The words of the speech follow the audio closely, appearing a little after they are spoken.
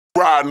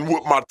Riding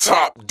with my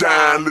top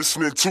down,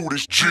 listening to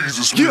this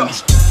Jesus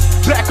music.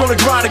 Back on the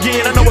grind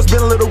again. I know it's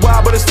been a little while,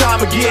 but it's time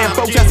again.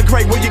 Folks asking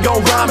Craig, when you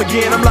gon' rhyme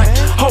again? I'm like,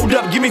 hold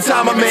up, give me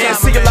time, my man.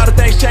 See a lot of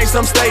things change,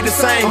 some stay the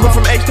same. Went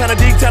from H-Town to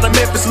D-Town to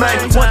Memphis, man.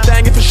 One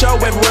thing is for sure,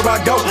 everywhere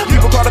I go,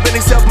 people caught up in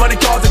themselves, money,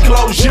 cars, and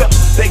clothes. Yeah,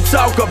 they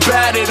talk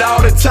about it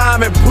all the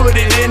time and put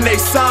it in their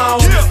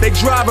songs. They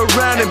drive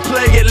around and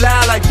play it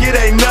loud like it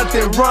ain't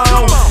nothing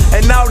wrong.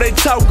 And all they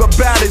talk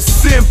about is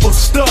simple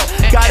stuff.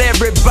 Got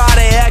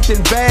everybody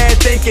acting bad,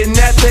 thinking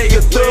that they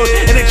a thug,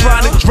 and they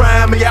trying to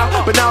drown me out,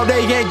 but now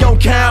they ain't gon'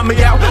 count me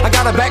out. I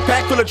got a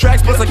backpack full of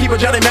tracks, plus I keep a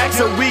Johnny Mac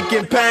so we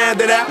can pound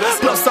it out.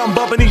 Plus I'm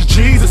bumping these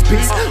Jesus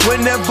beats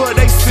whenever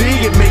they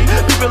see me.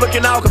 People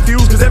looking all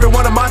confused cause every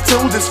one of my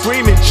tunes is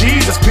screaming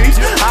Jesus peace.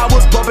 I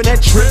was bumping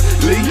that Trip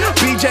Lee,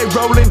 BJ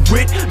rolling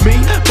with me,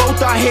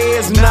 both our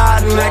heads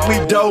nodding like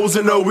we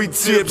dozing or we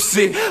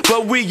tipsy,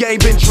 but we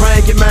ain't been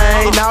drinking,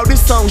 man. Now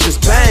this song's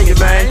just banging,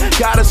 man.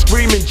 Got us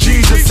screaming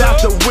Jesus out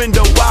the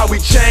window while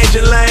we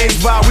changing lanes,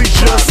 while we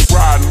just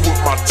riding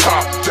with my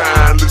top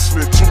down,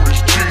 listening to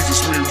this Jesus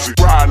music.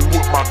 Riding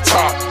with my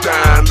top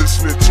down,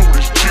 listening to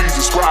this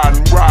Jesus.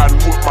 Riding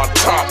with my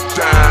top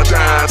down,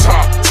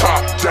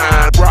 top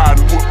down.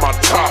 Riding with my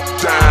top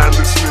down,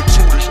 listening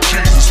to this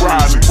Jesus.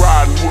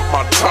 Riding with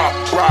my top,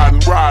 riding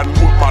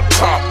with my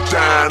top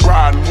down,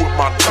 riding with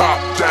my top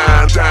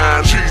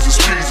down.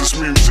 Jesus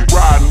music.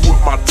 Riding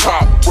with my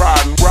top,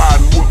 riding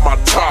with my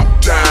top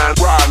down,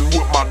 riding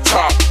with my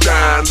top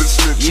down,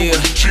 listening to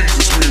this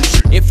Jesus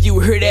music. If you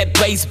hear that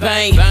bass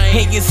bang,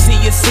 and you see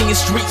us in your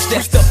streets,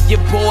 that stuff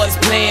your boys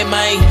playing,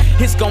 man,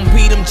 it's gon'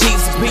 be them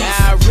Jesus beats.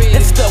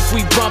 That stuff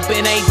we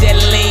bumpin' ain't that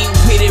lean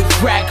with it,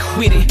 rock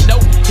with it.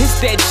 Nope, it's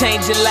that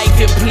change your life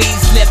and please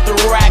let the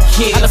rock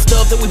hit. All the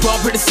stuff that we bump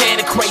for the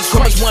SeaNicJr.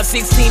 Crush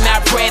 116, I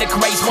pray to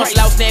craze. Once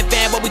lost that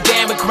fan, but we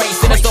damn it crazy.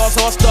 And the stars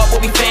all start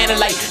what we fanning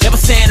like, never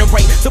Santa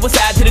right.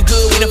 Suicide to the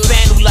good, we the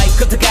fan who like,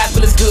 cause the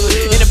gospel is good.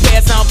 In the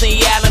past, I don't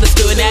think y'all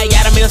understood. Now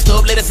y'all done messed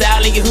up, let us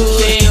out in your hood.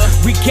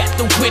 We got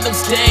the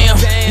windows down,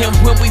 and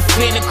when we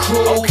finna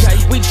cruise,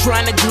 we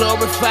tryna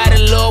glorify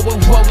the Lord with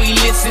what we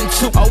listen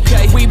to.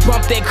 We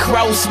bump that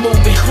cross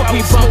movement,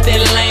 we bump that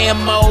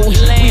Lambo, we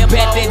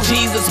back that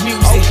Jesus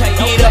music.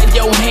 Get up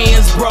your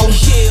hands, bro.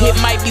 It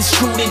might be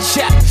screwed and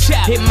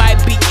chopped, it might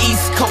be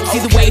East Coast.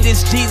 Either way,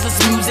 this Jesus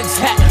music's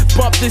hot.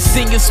 Bump this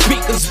in your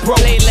speakers, bro.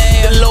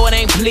 The Lord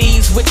ain't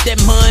pleased with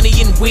that money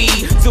and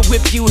weed, so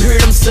if you hear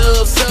them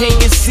subs and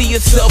you see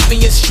yourself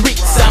in your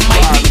streets, I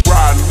might be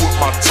riding with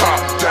my top